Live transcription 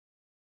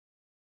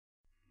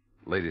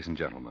Ladies and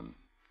gentlemen,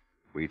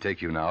 we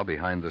take you now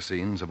behind the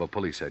scenes of a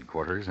police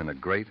headquarters in a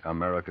great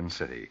American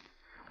city,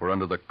 where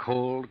under the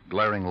cold,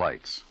 glaring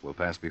lights will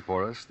pass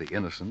before us the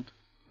innocent,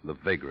 the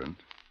vagrant,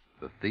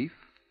 the thief,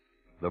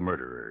 the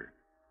murderer.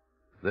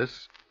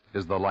 This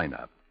is the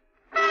lineup.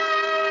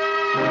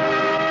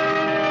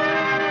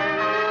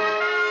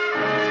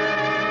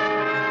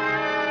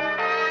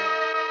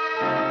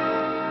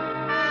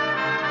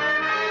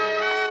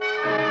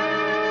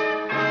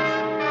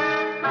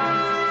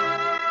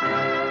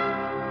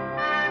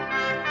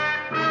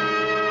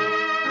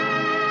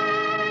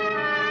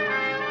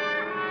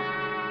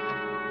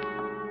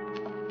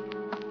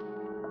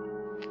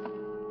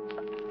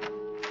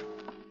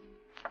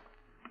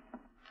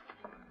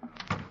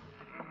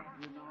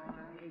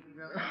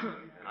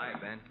 Hi,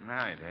 Ben.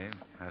 Hi, Dave.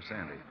 How's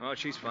Sandy? Oh,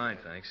 she's fine,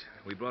 thanks.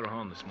 We brought her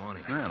home this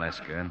morning. Well, that's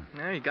good.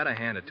 Yeah, you gotta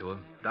hand it to her.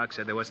 Doc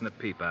said there wasn't a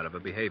peep out of her.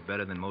 Behaved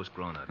better than most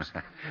grown-ups.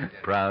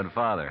 Proud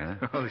father,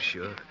 huh? Oh,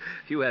 sure.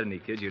 If you had any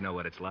kids, you know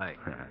what it's like.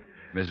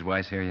 Mrs.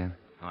 Weiss here yet?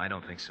 Oh, I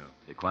don't think so.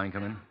 Did Klein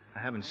come in? I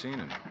haven't seen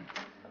him.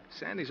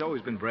 Sandy's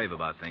always been brave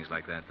about things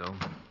like that, though.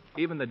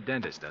 Even the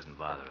dentist doesn't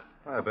bother her.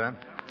 Hi, Ben.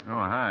 Oh,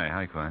 hi.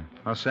 Hi, Klein.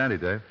 How's Sandy,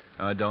 Dave?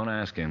 Don't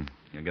ask him.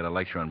 You'll get a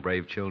lecture on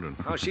brave children.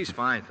 Oh, she's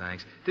fine,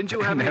 thanks. Didn't you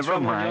have any Never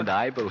trouble? mind.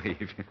 I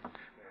believe you.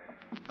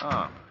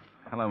 Oh,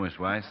 hello, Miss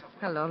Weiss.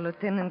 Hello,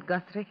 Lieutenant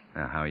Guthrie.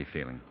 How are you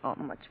feeling? Oh,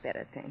 much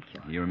better, thank you.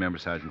 You remember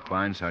Sergeant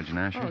Klein, Sergeant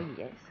Asher? Oh,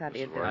 yes, how do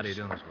you do? How do you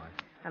do, Miss White?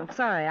 I'm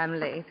sorry I'm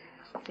late.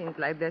 Seems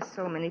like there's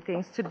so many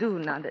things to do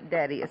now that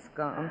Daddy is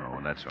gone. Oh,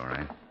 that's all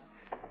right.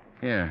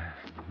 Here,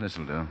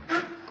 this'll do.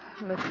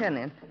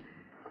 Lieutenant,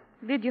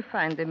 did you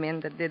find the men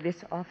that did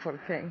this awful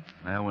thing?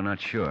 Well, we're not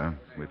sure.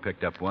 We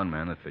picked up one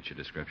man that fits your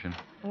description.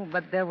 Oh,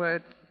 but there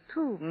were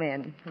two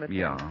men, Lieutenant.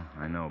 Yeah,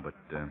 I know, but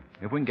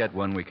if we can get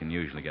one, we can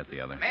usually get the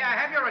other. May I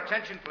have your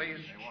attention, please?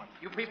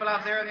 You people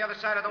out there on the other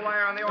side of the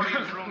wire on the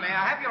audience room, may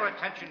I have your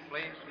attention,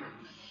 please?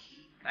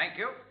 Thank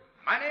you.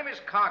 My name is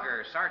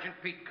Cogger, Sergeant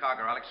Pete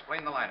Cogger. I'll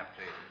explain the lineup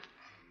to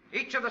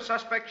you. Each of the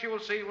suspects you will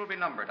see will be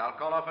numbered. I'll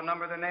call off a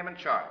number, their name, and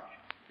charge.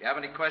 If you have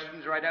any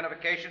questions or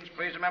identifications,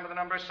 please remember the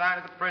number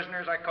assigned to the prisoner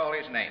as I call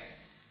his name.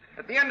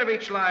 At the end of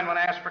each line, when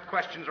I ask for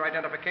questions or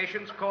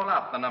identifications, call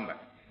out the number.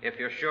 If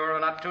you're sure or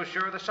not too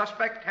sure of the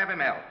suspect, have him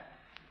held.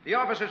 The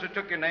officers who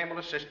took your name will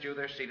assist you.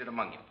 They're seated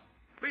among you.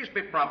 Please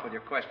be prompt with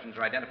your questions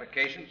or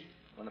identifications.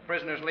 When the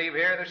prisoners leave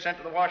here, they're sent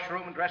to the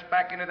washroom and dressed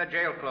back into their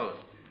jail clothes.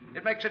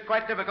 It makes it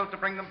quite difficult to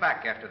bring them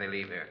back after they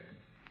leave here.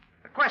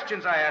 The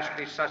questions I ask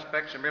these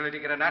suspects are merely to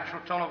get a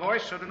natural tone of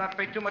voice, so do not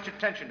pay too much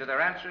attention to their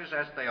answers,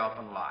 as they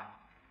often lie.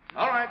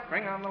 All right,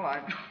 bring on the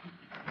line.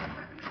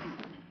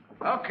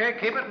 Okay,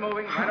 keep it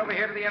moving. Right over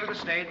here to the end of the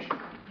stage.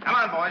 Come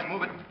on, boys,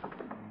 move it.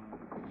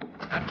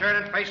 Now turn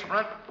and face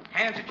front,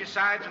 hands at your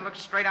sides, and look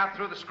straight out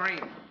through the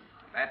screen.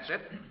 That's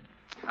it.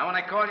 Now when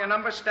I call your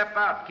number, step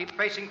out. Keep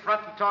facing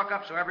front and talk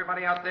up so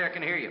everybody out there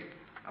can hear you.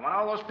 I want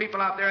all those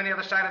people out there on the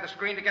other side of the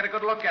screen to get a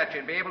good look at you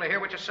and be able to hear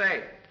what you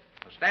say.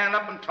 So stand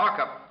up and talk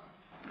up.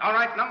 All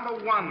right, number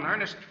 1,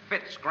 Ernest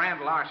Fitz,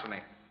 grand larceny.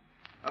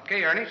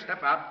 Okay, Ernie,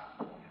 step out.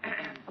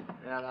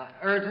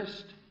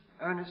 Ernest,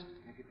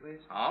 if you please.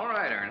 All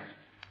right, Ernest.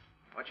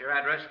 What's your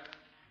address?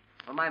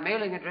 Well, my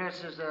mailing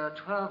address is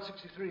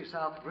 1263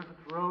 South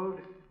Griffith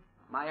Road,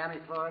 Miami,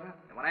 Florida.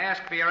 And when I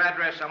ask for your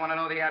address, I want to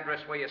know the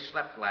address where you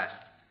slept last.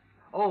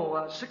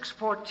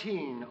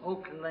 614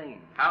 Oak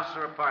Lane. House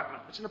or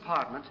apartment? It's an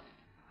apartment.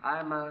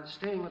 I'm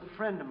staying with a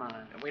friend of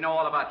mine. And we know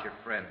all about your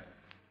friend.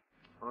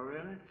 Oh,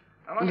 really?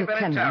 How long have you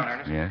been in town,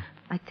 Ernest? Yeah?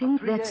 I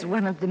think 3 that's days.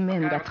 one of the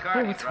men Kind that of a car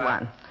you holds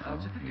drive? one.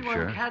 It's a you 51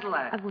 sure?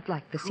 Cadillac. I would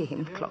like to see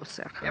him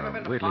closer. You ever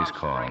been to Wait till he's Palm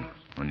called,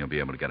 Springs? when you'll be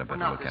able to get a Well, better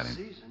not look at this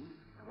him. season.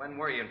 When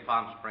were you in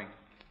Palm Springs?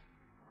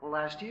 Well,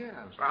 last year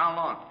I was. For how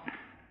long?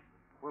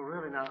 Well,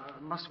 really, now,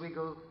 must we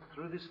go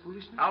through this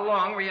foolishness? How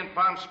long were you in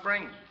Palm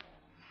Springs?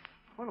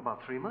 Well,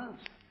 about 3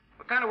 months.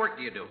 What kind of work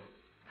do you do?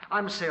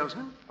 I'm a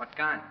salesman. What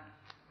kind?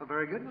 A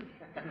very good one.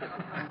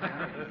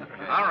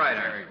 All right,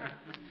 Ernest.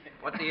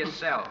 What do you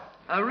sell?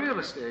 Real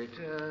estate,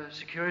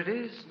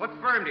 securities. What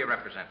firm do you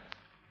represent?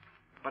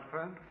 What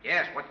firm?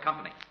 Yes, what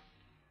company?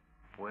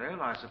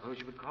 Well, I suppose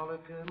you would call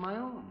it my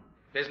own.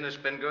 Business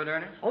been good,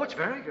 Ernest? Oh, it's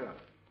very good.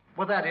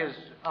 Well, that is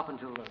up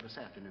until this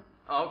afternoon.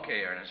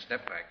 Okay, Ernest,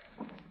 step back.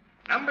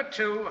 Number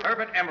 2,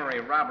 Herbert Emery,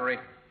 robbery.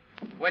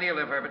 Where do you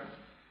live, Herbert?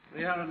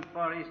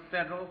 304 East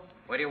Federal.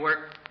 Where do you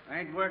work? I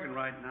ain't working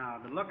right now.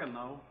 Been looking,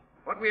 though.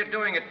 What were you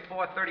doing at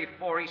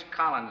 434 East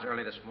Collins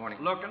early this morning?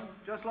 Looking?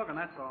 Just looking,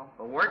 that's all.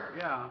 For work?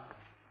 Yeah.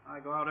 I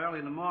go out early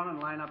in the morning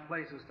and line up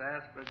places to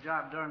ask for a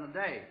job during the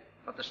day.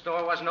 But the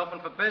store wasn't open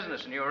for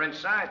business and you were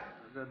inside.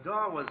 The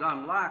door was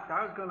unlocked.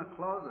 I was going to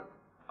close it.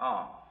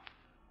 Oh.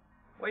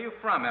 Where you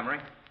from, Emery?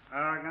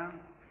 Oregon?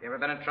 You ever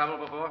been in trouble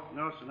before?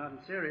 No, sir, nothing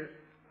serious.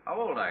 How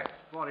old are you?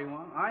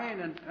 41. I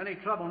ain't in any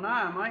trouble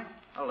now, am I?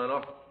 A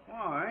little.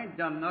 Oh, I ain't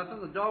done nothing.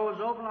 The door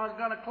was open. I was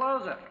going to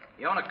close it.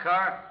 You own a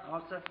car?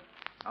 Oh, sir.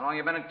 How long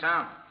you been in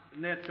town?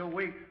 Been there 2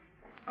 weeks.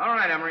 All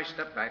right, Emery,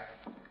 step back.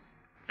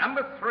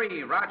 Number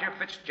 3, Roger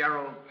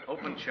Fitzgerald,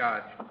 open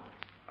charge.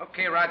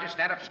 Okay, Roger,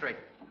 stand up straight.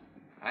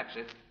 That's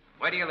it.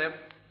 Where do you live?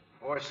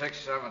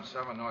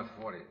 4677 North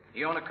 40.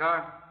 You own a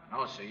car?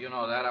 No, sir, you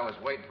know that. I was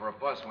waiting for a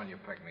bus when you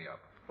picked me up.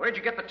 Where'd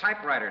you get the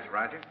typewriters,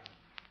 Roger?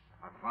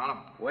 I found them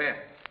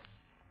Where?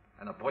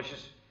 in the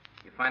bushes.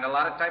 You find a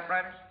lot of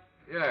typewriters?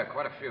 Yeah,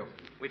 quite a few.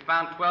 We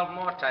found 12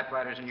 more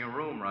typewriters in your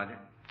room, Roger.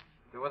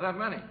 There were that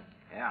many.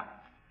 Yeah.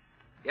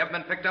 You ever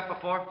been picked up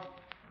before?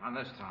 On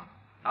this town.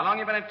 How long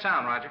you been in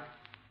town, Roger?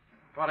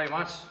 About 8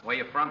 months. Where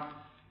you from?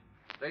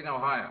 Dayton,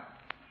 Ohio.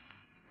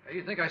 Hey,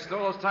 you think I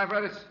stole those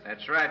typewriters?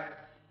 That's right.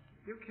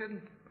 You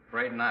kidding?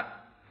 Afraid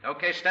not.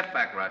 Okay, step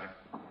back, Roger.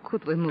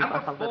 Could we move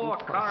up Number a little 4,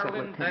 Carl closer,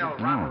 Lindell,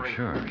 Lieutenant? Robbery.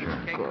 Sure.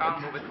 Okay,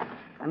 Carl, move it.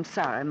 I'm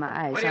sorry, my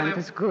eyes Where do you aren't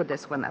live? as good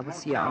as when I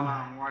was young.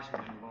 on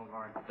Washington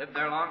Boulevard. Lived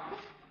there long?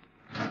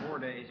 4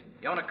 days.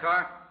 You own a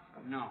car?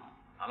 No,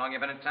 How long you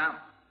been in town?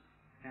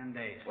 10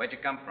 days. Where'd you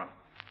come from?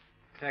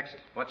 Texas,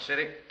 What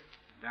city?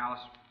 Dallas,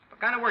 What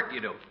kind of work do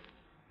you do?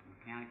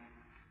 mechanic.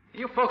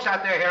 You folks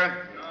out there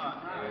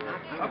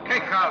hearing? Okay,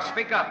 Carl,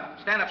 speak up.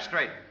 Stand up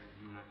straight.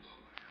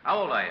 How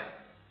old are you?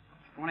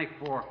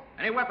 24,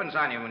 Any weapons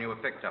on you when you were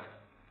picked up?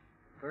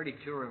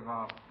 32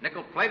 revolver.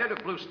 Nickel-plated or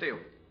blue steel?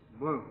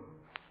 Blue.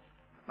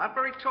 Not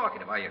very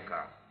talkative, are you,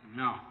 Carl?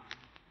 No.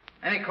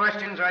 Any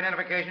questions or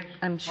identifications?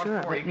 I'm sure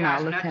of for, it you now,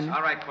 guys nuts? Lieutenant.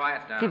 All right,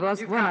 quiet down. He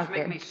was You one cops of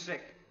make them. me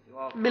sick. You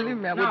all Believe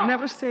me, I would No.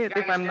 never say it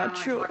if Guys I'm down not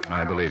like sure. fucking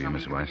I believe you,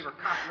 somebody Miss Weiss. give a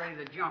cop ready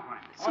to jump on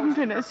him.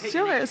 Something as Always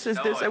serious as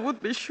this, No. I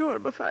would be sure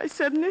before I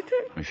said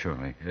anything.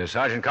 Surely.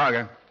 Sergeant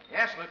Carger,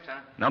 Yes,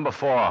 Lieutenant. number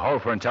 4,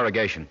 hold for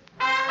interrogation.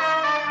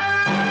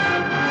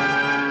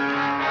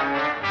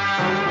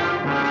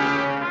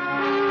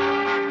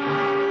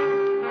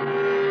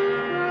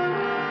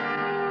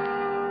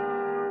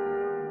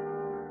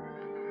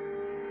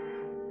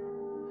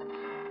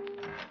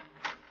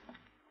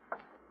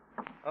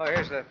 Oh,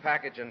 here's the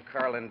package on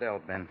Carl Lindell,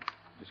 Ben.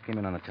 Just came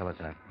in on the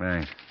teletype.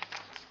 Thanks.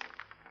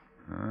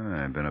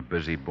 Been a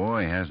busy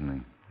boy, hasn't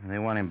he? They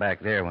want him back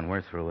there when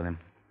we're through with him.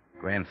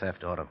 Grand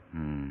theft auto.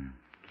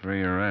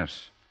 3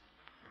 arrests.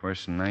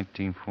 First in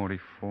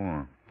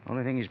 1944.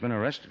 Only thing he's been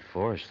arrested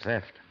for is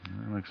theft.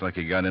 Looks like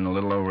he got in a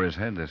little over his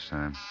head this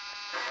time.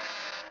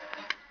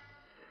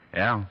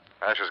 Yeah?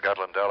 Asher's got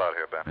Lindell out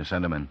here, Ben.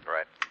 Send him in.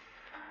 Right.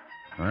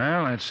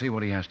 Well, let's see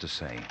what he has to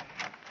say.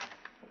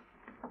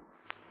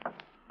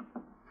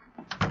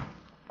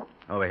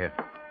 Over here.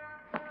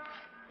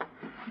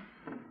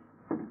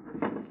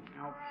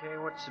 Okay,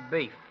 what's the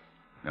beef?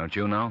 Don't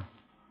you know?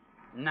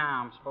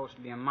 Now I'm supposed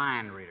to be a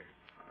mind reader.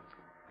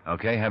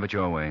 Okay, have it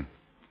your way.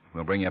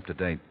 We'll bring you up to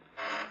date.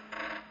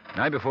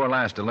 Night before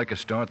last, a liquor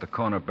store at the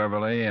corner of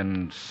Beverly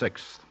and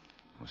 6th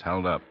was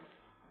held up.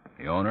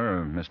 The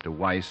owner, Mr.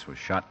 Weiss, was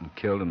shot and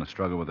killed in the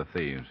struggle with the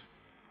thieves.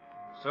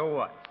 So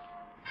what?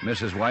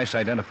 Mrs. Weiss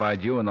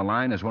identified you in the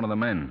line as one of the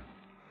men.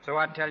 So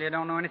I tell you,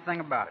 don't know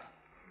anything about it.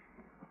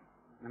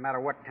 No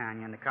matter what town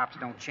you're in, the cops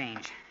don't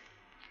change.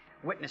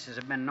 Witnesses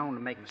have been known to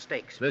make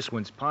mistakes. This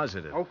one's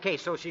positive. Okay,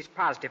 so she's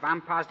positive.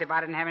 I'm positive I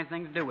didn't have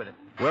anything to do with it.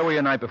 Where were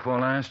you night before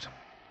last?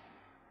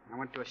 I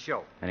went to a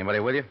show. Anybody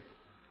with you?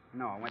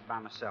 No, I went by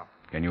myself.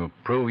 Can you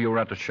prove you were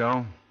at the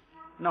show?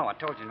 No, I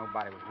told you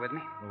nobody was with me.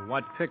 Well,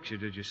 what picture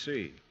did you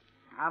see?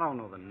 I don't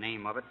know the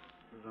name of it.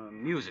 It was a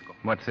musical.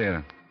 What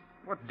theater?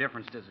 What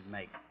difference does it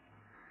make?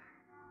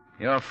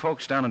 Your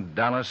folks down in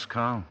Dallas,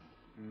 Carl?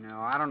 No,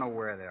 I don't know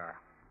where they are.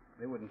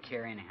 They wouldn't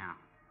care anyhow.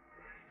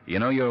 You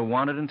know you're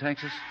wanted in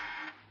Texas?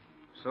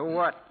 So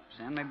what?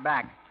 Send me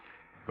back.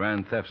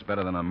 Grand theft's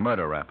better than a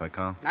murder rap,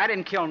 Carl. I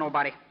didn't kill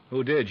nobody.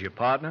 Who did, your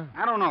partner?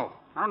 I don't know.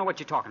 I don't know what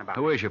you're talking about.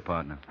 Who is your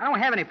partner? I don't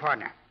have any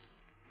partner.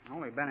 I've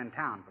only been in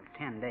town for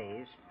 10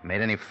 days.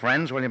 Made any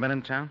friends while you've been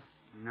in town?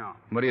 No.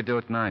 What do you do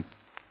at night?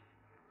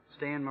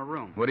 Stay in my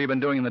room. What have you been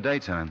doing in the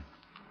daytime?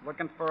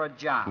 Looking for a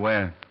job.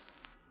 Where?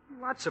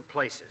 Lots of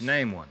places.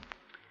 Name one.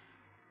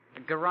 A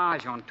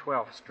garage on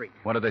 12th Street.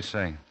 What did they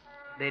say?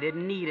 They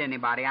didn't need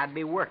anybody. I'd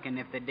be working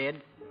if they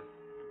did.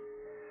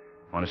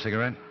 Want a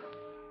cigarette?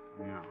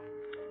 No.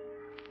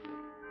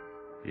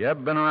 You ever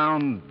been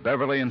around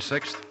Beverly and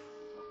 6th?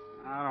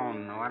 I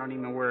don't know. I don't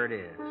even know where it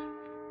is.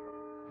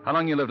 How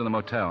long you lived in the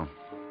motel?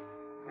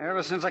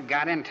 Ever since I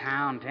got in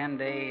town, 10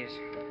 days.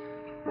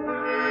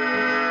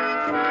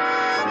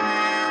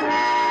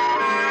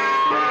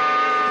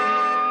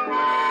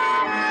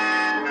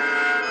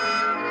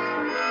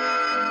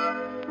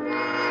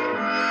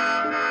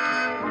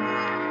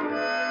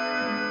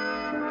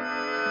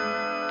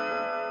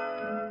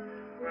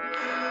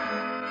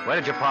 Where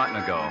did your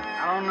partner go?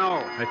 I don't know.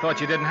 I thought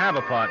you didn't have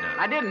a partner.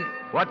 I didn't.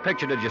 What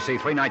picture did you see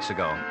 3 nights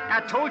ago?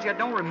 I told you I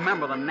don't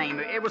remember the name.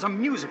 It was a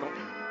musical.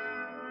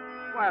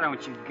 Why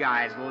don't you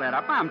guys let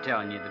up? I'm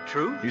telling you the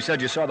truth. You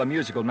said you saw the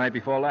musical night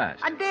before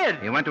last. I did.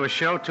 You went to a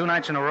show 2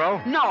 nights in a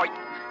row? No, you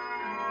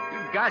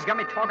guys got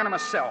me talking to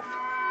myself.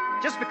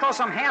 Just because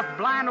some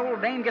half-blind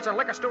old dame gets a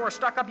liquor store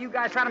stuck up, you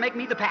guys try to make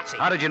me the patsy.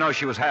 How did you know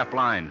she was half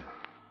blind?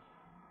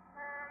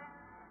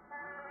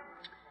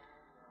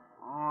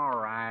 All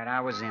right,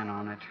 I was in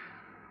on it.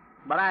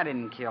 But I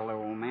didn't kill the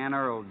old man.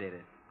 Earl did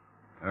it.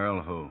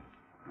 Earl who?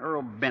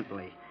 Earl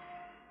Bentley.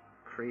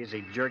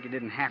 Crazy jerk. He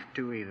didn't have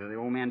to either. The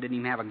old man didn't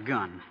even have a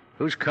gun.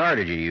 Whose car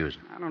did you use?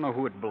 I don't know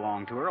who it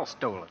belonged to. Earl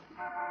stole it.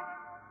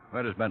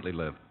 Where does Bentley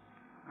live?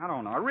 I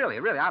don't know. Really,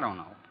 I don't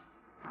know.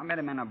 I met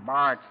him in a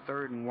bar at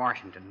 3rd and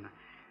Washington.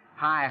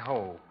 Hi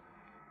Ho.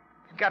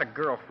 He's got a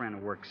girlfriend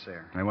who works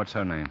there. Hey, what's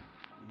her name?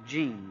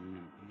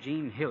 Jean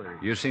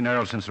Hillard. You seen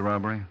Earl since the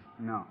robbery?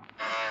 No.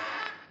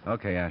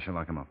 Okay, Ash, I'll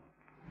lock him up.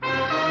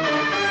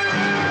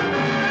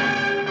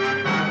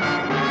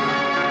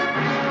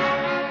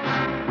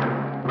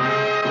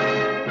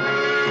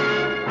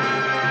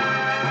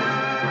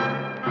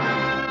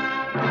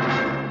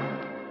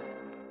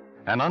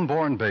 An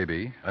unborn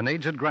baby, an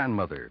aged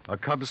grandmother, a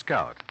Cub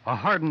Scout, a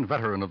hardened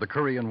veteran of the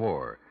Korean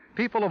War,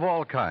 people of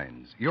all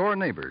kinds, your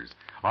neighbors,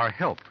 are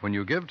helped when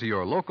you give to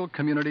your local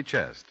community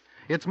chest.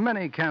 It's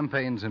many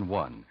campaigns in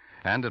one,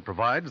 and it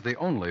provides the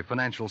only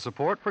financial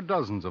support for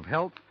dozens of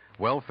health,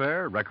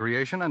 welfare,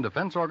 recreation, and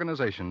defense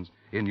organizations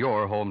in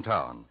your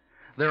hometown.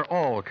 They're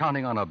all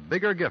counting on a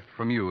bigger gift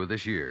from you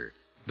this year.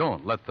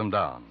 Don't let them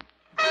down.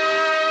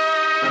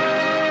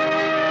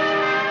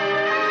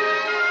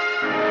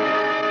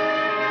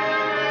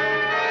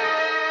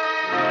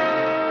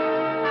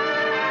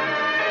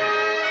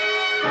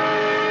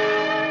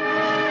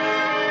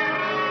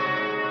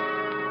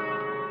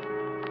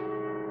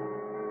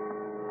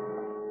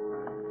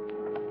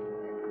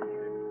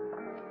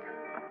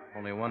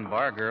 Only one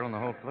bar girl in the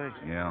whole place.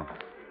 Yeah.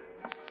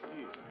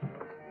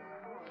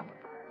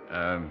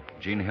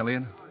 Jean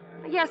Hilliard?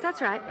 Yes,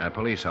 that's right.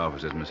 Police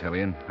officers, Miss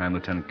Hilliard. I'm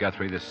Lieutenant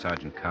Guthrie. This is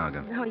Sergeant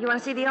Carger. Oh, you want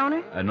to see the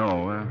owner?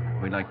 No,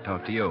 we'd like to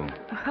talk to you.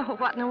 Oh,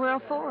 what in the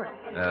world for?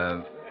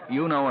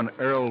 You know an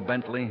Earl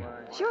Bentley?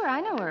 Sure,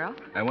 I know Earl.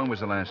 When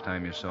was the last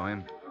time you saw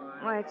him?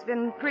 Well, it's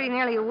been pretty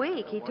nearly a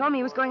week. He told me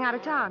he was going out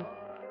of town.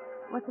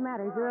 What's the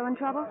matter? Is Earl in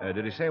trouble?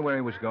 Did he say where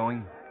he was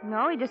going?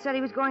 No, he just said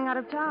he was going out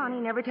of town. He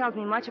never tells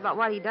me much about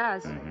what he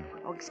does. Mm-hmm.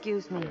 Oh,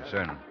 excuse me.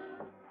 Certainly.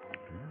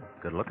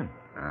 Good looking.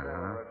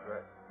 Uh-huh.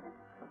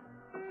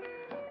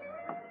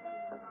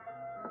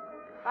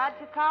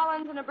 Vodka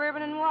Collins and a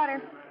bourbon and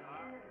water.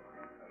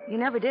 You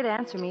never did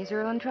answer me. Is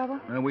Earl in trouble?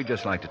 We'd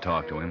just like to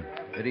talk to him.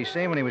 Did he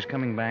say when he was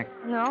coming back?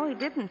 No, he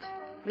didn't.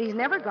 But he's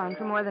never gone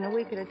for more than a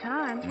week at a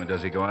time.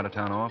 Does he go out of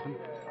town often?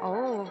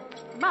 Oh,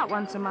 about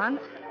once a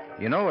month.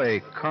 You know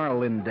a Carl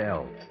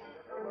Lindell?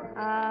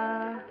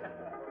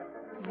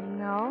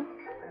 No.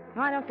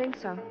 No, I don't think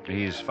so.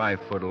 He's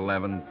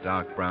 5'11",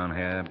 dark brown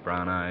hair,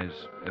 brown eyes,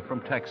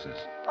 from Texas.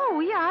 Oh,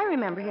 yeah, I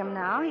remember him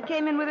now. He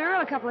came in with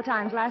Earl a couple of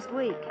times last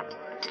week.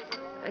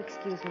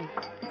 Excuse me.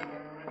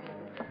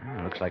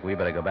 Looks like we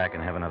better go back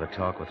and have another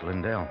talk with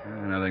Lindell.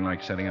 Nothing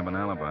like setting up an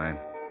alibi.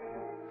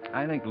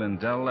 I think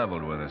Lindell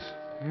leveled with us.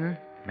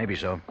 Maybe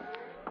so.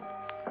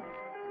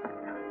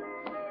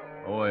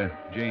 Oh,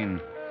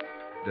 Jean,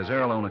 does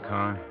Earl own a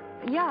car?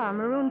 Yeah, a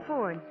maroon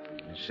Ford.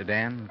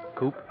 Sedan?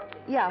 Coupe?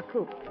 Yeah,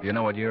 coupe. Do you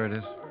know what year it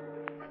is?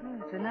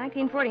 It's a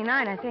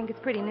 1949, I think. It's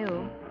pretty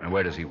new. And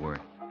where does he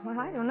work? Well,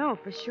 I don't know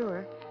for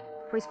sure.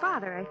 For his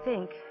father, I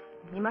think.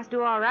 He must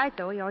do all right,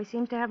 though. He always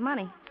seems to have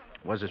money.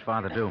 What does his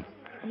father do?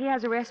 He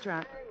has a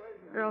restaurant.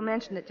 Earl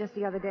mentioned it just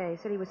the other day.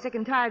 Said he was sick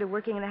and tired of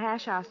working in a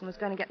hash house and was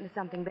going to get into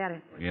something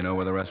better. You know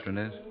where the restaurant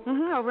is?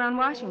 Over on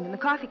Washington, the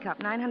Coffee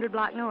Cup, 900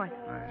 block north.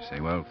 I see.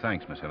 Well,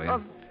 thanks, Miss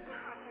Hilliard.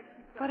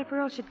 What if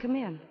Earl should come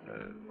in?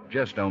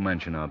 Just don't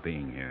mention our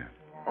being here.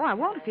 Oh, I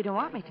won't if you don't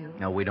want me to.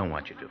 No, we don't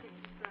want you to.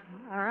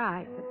 All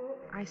right, but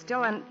I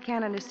still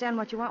can't understand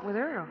what you want with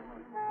Earl.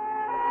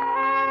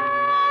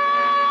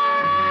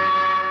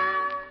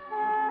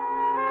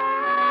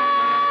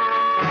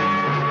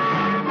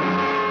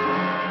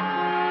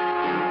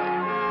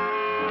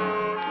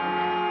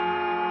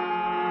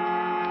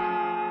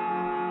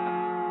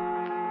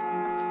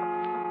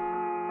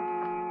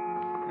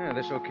 Yeah,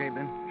 this okay,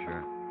 Ben?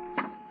 Sure.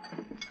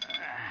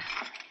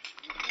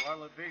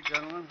 What'll it be,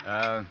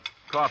 gentlemen?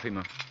 Coffee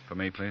for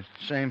me, please.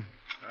 Same.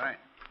 All right.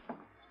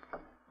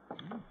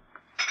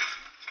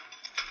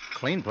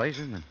 Clean place,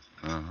 isn't it?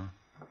 Uh-huh.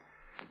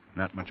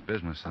 Not much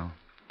business, though.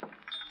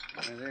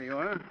 There you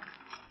are.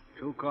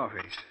 2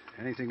 coffees.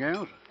 Anything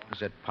else? Is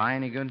that pie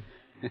any good?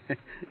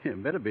 Yeah,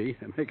 better be.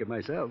 I make it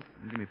myself.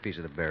 Give me a piece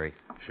of the berry.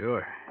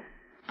 Sure.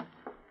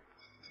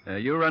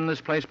 You run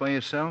this place by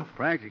yourself?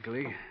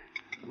 Practically.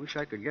 Wish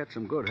I could get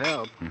some good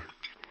help.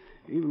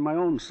 Even my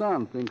own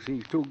son thinks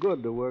he's too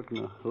good to work in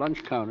a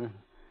lunch counter.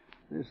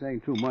 This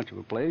ain't too much of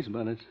a place,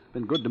 but it's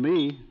been good to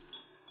me.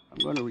 I'm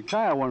going to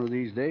retire one of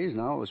these days, and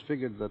I always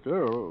figured that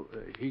Earl,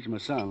 he's my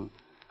son,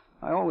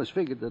 I always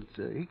figured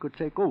that he could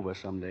take over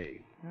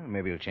someday. Well,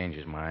 maybe he'll change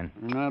his mind.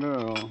 Not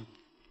Earl.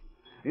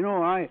 You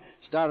know, I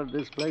started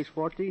this place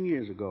 14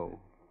 years ago.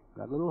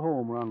 Got a little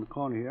home around the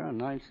corner here on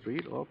 9th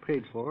Street, all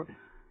paid for,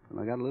 and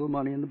I got a little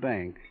money in the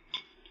bank.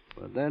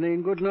 But that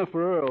ain't good enough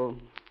for Earl.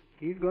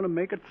 He's going to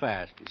make it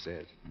fast, he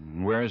says.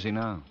 Where is he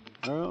now?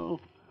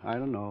 Earl? I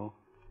don't know.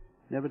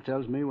 Never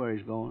tells me where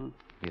he's going.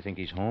 You think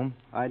he's home?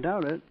 I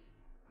doubt it.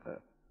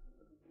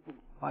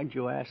 Why'd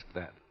you ask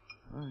that?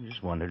 Well, I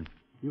just wondered.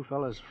 You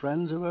fellas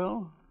friends of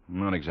Earl?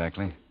 Not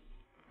exactly.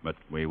 But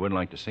we would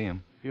like to see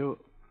him. You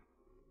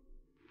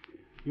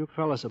You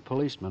fellas are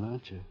policemen,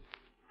 aren't you?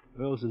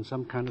 Earl's in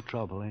some kind of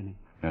trouble, ain't he?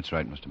 That's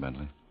right, Mr.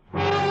 Bentley.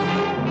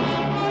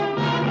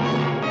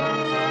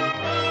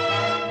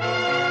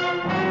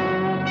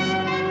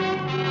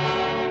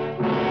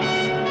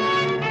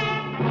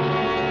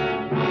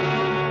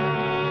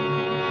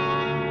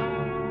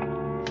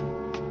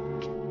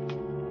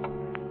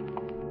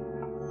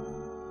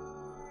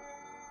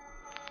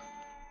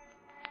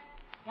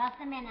 Just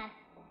a minute.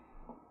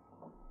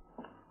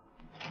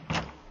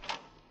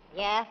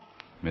 Yeah?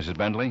 Mrs.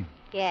 Bentley?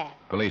 Yeah.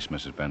 Police,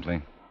 Mrs.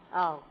 Bentley.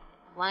 Oh,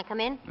 want to come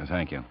in?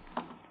 Thank you.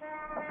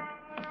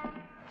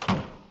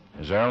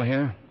 Is Earl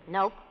here?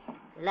 Nope.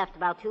 He left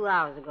about 2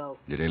 hours ago.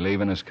 Did he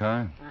leave in his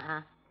car?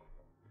 Uh-huh.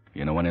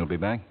 You know when he'll be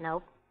back?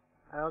 Nope.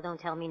 Earl don't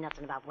tell me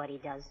nothing about what he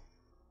does.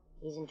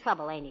 He's in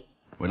trouble, ain't he?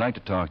 We'd like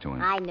to talk to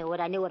him. I knew it.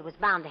 I knew it was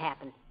bound to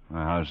happen.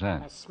 How's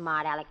that? A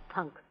smart aleck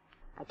punk.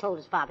 I told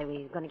his father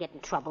he was going to get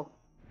in trouble.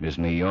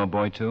 Isn't he your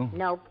boy, too?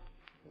 Nope.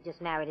 He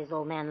just married his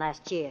old man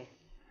last year.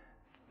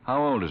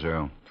 How old is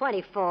Earl?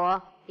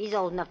 24. He's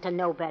old enough to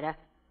know better.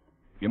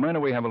 You mind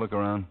if we have a look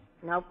around?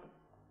 Nope.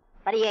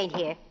 But he ain't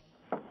here.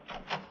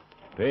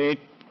 Pete,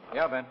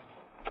 Yeah, Ben.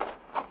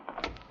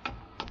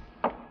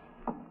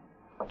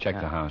 check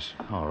the house.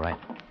 All right.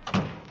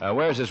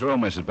 Where's his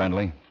room, Mrs.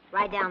 Bentley?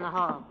 Right down the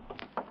hall.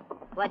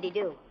 What'd he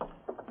do?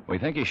 We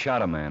think he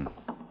shot a man.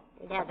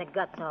 He'd have the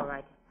guts, all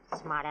right.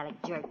 Smart aleck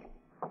jerk.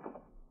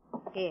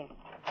 Here.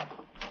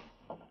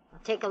 Now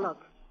take a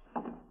look.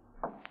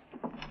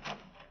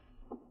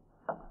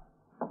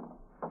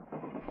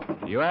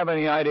 Do you have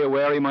any idea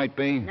where he might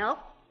be? Nope.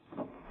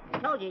 I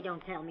told you he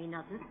don't tell me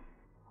nothing.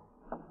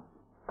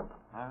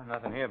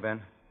 Nothing here,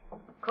 Ben.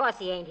 Of course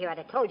he ain't here. I'd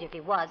have told you if he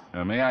was.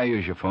 May I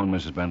use your phone,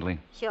 Mrs. Bentley?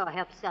 Sure,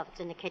 help yourself. It's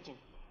in the kitchen.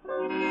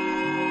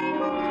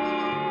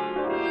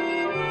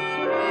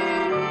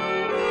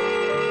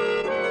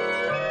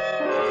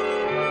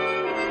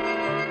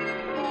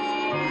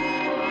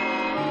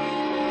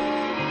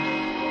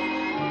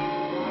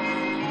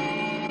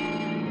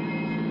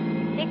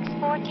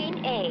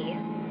 A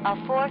of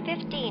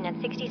 415 at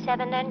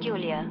 67th and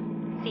Julia.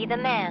 See the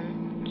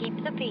man.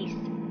 Keep the peace.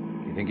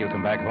 You think he'll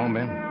come back home,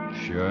 Ben?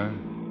 Sure.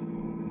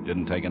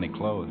 Didn't take any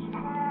clothes.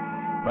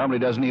 Probably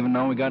doesn't even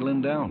know we got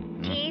Lindell.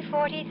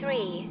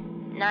 T43,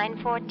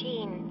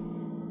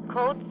 914.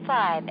 Code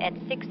 5 at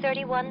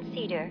 631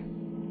 Cedar.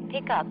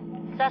 Pickup.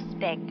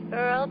 Suspect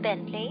Earl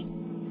Bentley,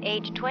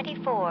 age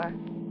 24.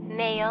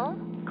 Male,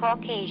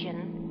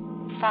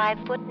 Caucasian,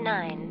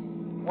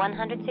 5'9",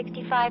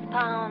 165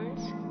 pounds,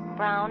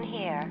 brown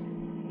hair.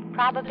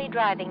 Probably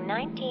driving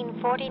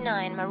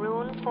 1949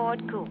 maroon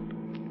Ford coupe.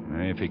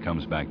 If he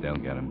comes back, they'll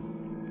get him.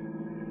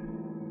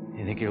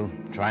 You think he'll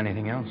try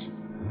anything else?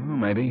 Oh,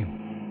 maybe.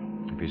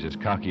 If he's as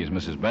cocky as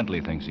Mrs.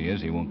 Bentley thinks he is,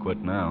 he won't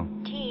quit now.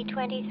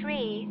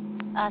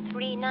 T23, a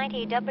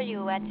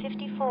 390W at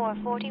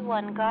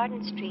 5441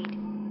 Garden Street.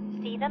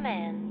 See the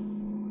man.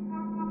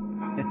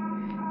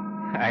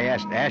 I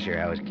asked Asher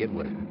how his kid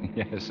was.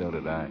 Yeah, so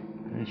did I.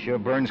 It sure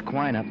burns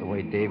Quine up the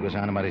way Dave goes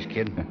on about his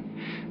kid.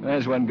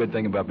 There's one good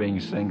thing about being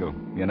single.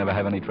 You never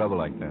have any trouble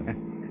like that. You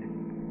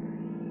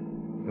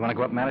want to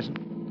go up, Madison?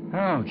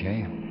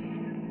 Okay.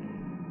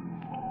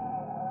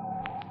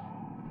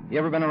 You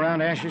ever been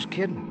around Asher's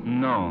kid?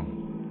 No.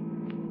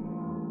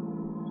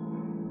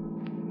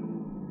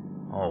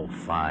 Oh,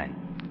 fine.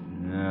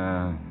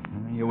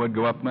 You would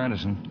go up,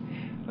 Madison.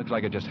 Looks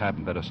like it just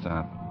happened. Better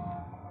stop.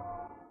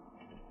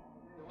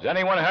 Is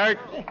anyone hurt?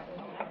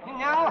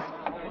 No,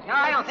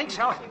 I don't think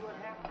so.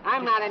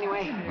 I'm not,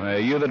 anyway. Are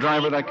you the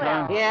driver of that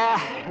car?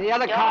 Yeah, the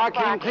other car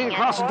came clean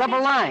across the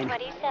double line.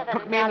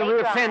 Hooked me in the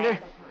rear fender.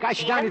 Guy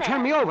shot down, he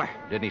turned me over.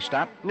 Didn't he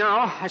stop? No,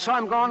 I saw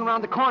him going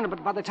around the corner,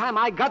 but by the time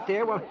I got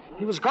there, well,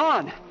 he was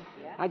gone.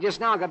 I just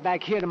now got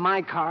back here to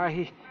my car.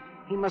 He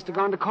must have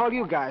gone to call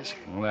you guys.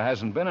 Well, there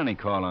hasn't been any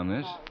call on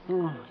this.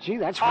 Oh, gee,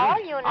 that's All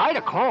right. units. I'd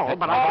have called,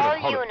 but All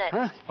I... units.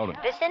 Huh? Hold it.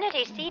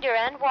 Vicinity Cedar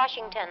and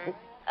Washington.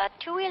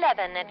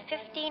 211 at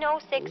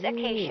 1506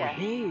 Acacia.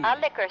 Hey. A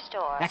liquor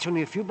store. That's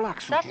only a few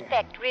blocks from here.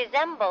 Suspect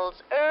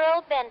resembles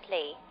Earl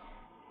Bentley.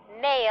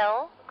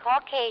 Male,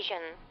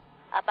 Caucasian,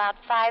 about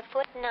 5'9".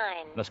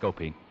 Let's go,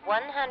 Pete.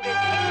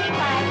 165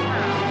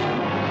 pounds.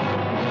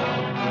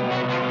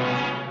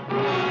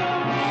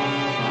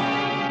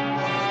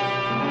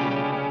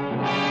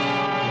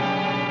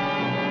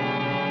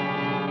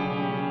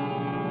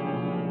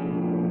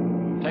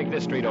 Take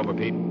this street over,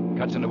 Pete.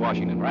 Cuts into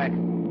Washington. Right.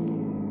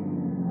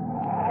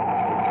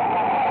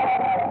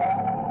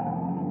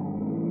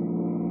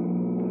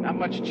 Not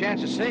much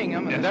chance of seeing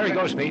him. There he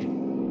goes, Pete.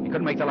 He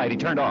couldn't make the light. He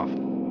turned off.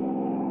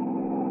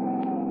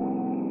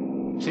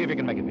 See if you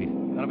can make it, Pete.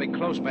 Gonna be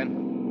close, Ben.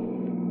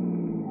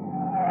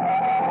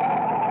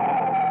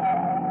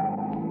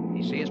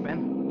 You see us,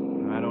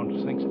 Ben? I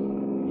don't think so.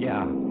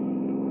 Yeah.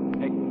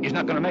 Hey, he's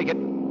not going to make it.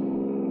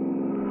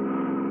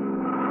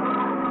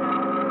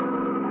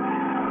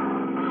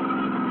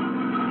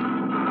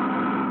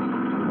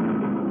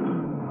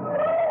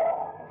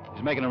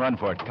 He's making a run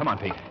for it. Come on,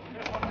 Pete.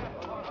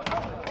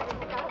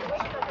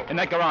 In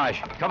that garage.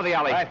 Cover the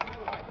alley. Right.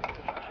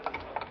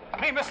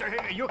 Hey, mister,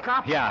 you a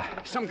cop? Yeah.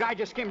 Some guy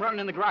just came running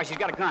in the garage. He's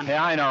got a gun.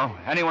 Yeah, I know.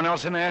 Anyone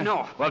else in there?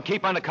 No. Well,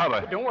 keep under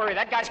cover. Don't worry,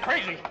 that guy's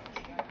crazy.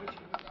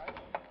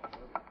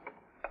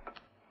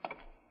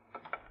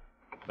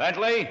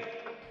 Bentley?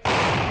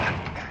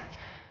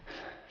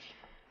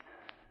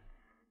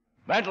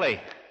 Bentley,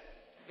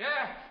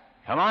 Yeah,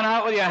 come on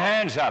out with your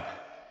hands up.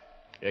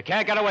 You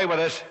can't get away with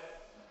this.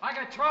 I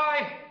can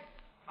try.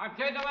 I'm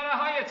dead no matter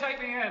how you take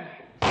me in.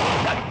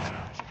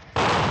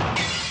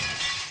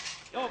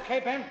 You okay,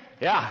 Ben?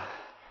 Yeah,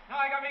 Now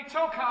I got me 2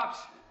 cops.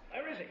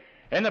 Where is he?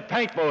 in the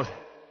paint booth.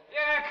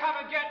 Yeah, come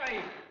and get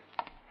me.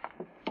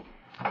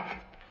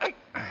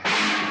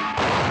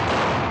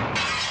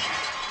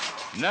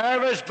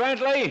 Nervous,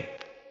 Bentley?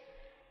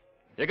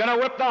 You're gonna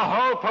whip the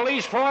whole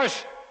police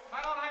force?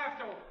 I don't have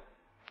to.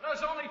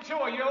 There's only 2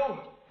 of you.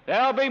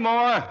 There'll be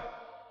more.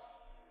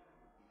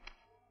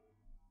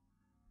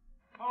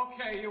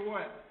 Okay, you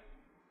win.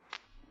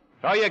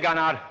 Throw your gun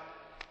out.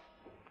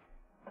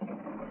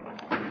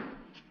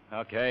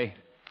 Okay.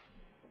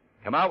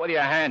 Come out with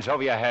your hands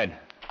over your head.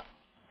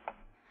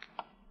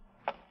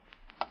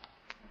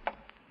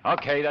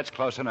 Okay, that's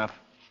close enough.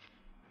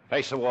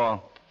 Face the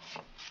wall.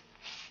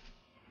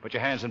 Put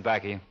your hands in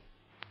back of you.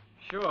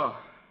 Sure.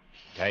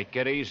 Take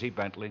it easy,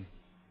 Bentley.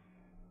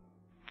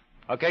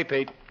 Okay,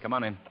 Pete, come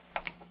on in.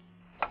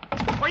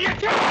 Well, you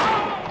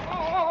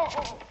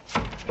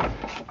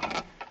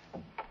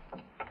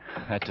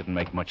That didn't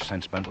make much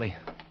sense, Bentley.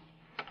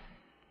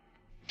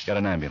 Got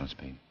an ambulance,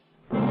 Pete.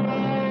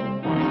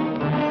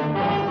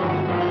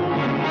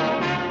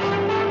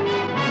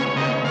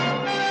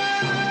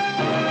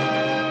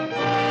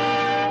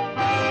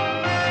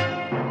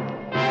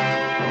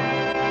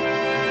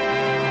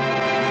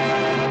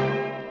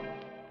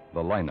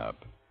 The lineup,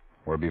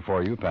 where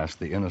before you pass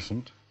the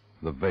innocent,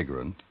 the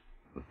vagrant,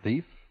 the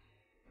thief,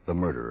 the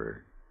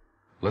murderer.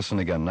 Listen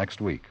again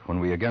next week when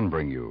we again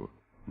bring you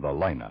the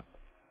lineup.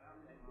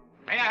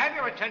 May I have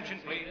your attention,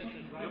 please?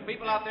 You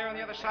people out there on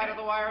the other side of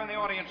the wire in the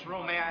audience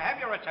room, may I have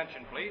your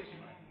attention, please?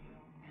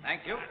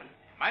 Thank you.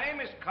 My name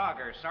is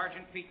Cogger,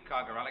 Sergeant Pete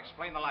Cogger. I'll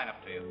explain the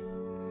lineup to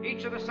you.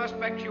 Each of the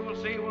suspects you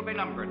will see will be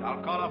numbered.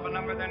 I'll call off a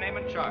number, their name,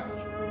 and charge.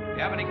 If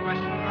you have any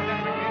questions or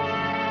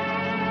identification...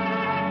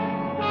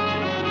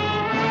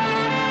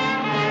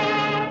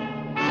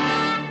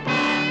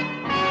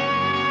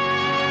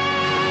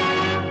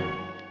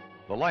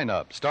 The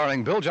lineup,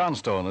 starring Bill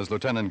Johnstone as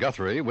Lieutenant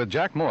Guthrie, with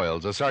Jack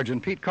Moyles as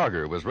Sergeant Pete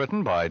Cogger, was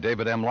written by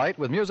David M. Light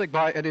with music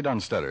by Eddie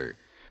Dunstetter.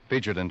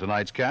 Featured in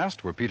tonight's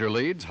cast were Peter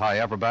Leeds, Hy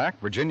Averback,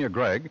 Virginia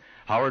Gregg,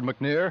 Howard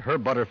McNear,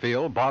 Herb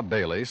Butterfield, Bob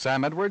Bailey,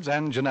 Sam Edwards,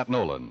 and Jeanette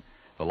Nolan.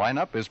 The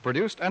lineup is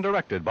produced and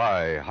directed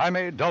by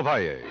Jaime Del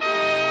Valle.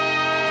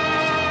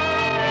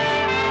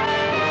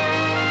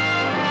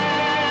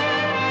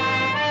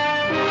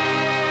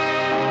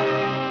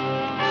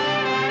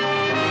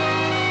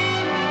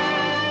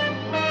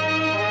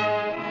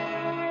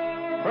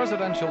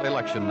 Presidential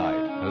election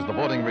night. As the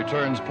voting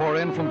returns pour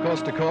in from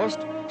coast to coast,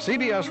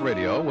 CBS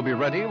Radio will be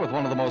ready with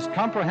one of the most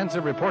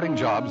comprehensive reporting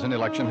jobs in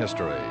election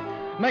history.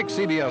 Make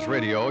CBS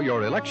Radio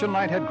your election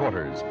night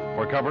headquarters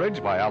for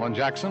coverage by Alan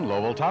Jackson,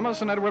 Lowell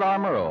Thomas, and Edward R.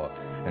 Murrow.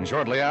 And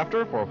shortly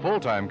after, for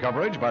full-time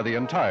coverage by the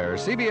entire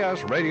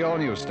CBS Radio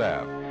news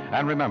staff.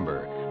 And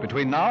remember,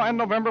 between now and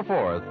November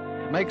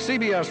 4th, make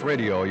CBS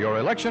Radio your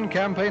election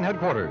campaign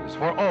headquarters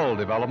for all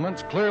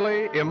developments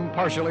clearly,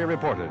 impartially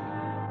reported.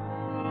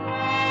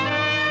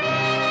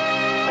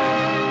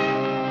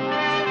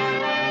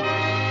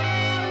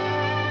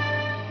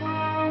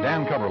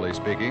 Dan Coverly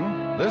speaking.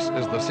 This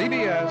is the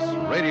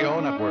CBS Radio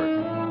Network.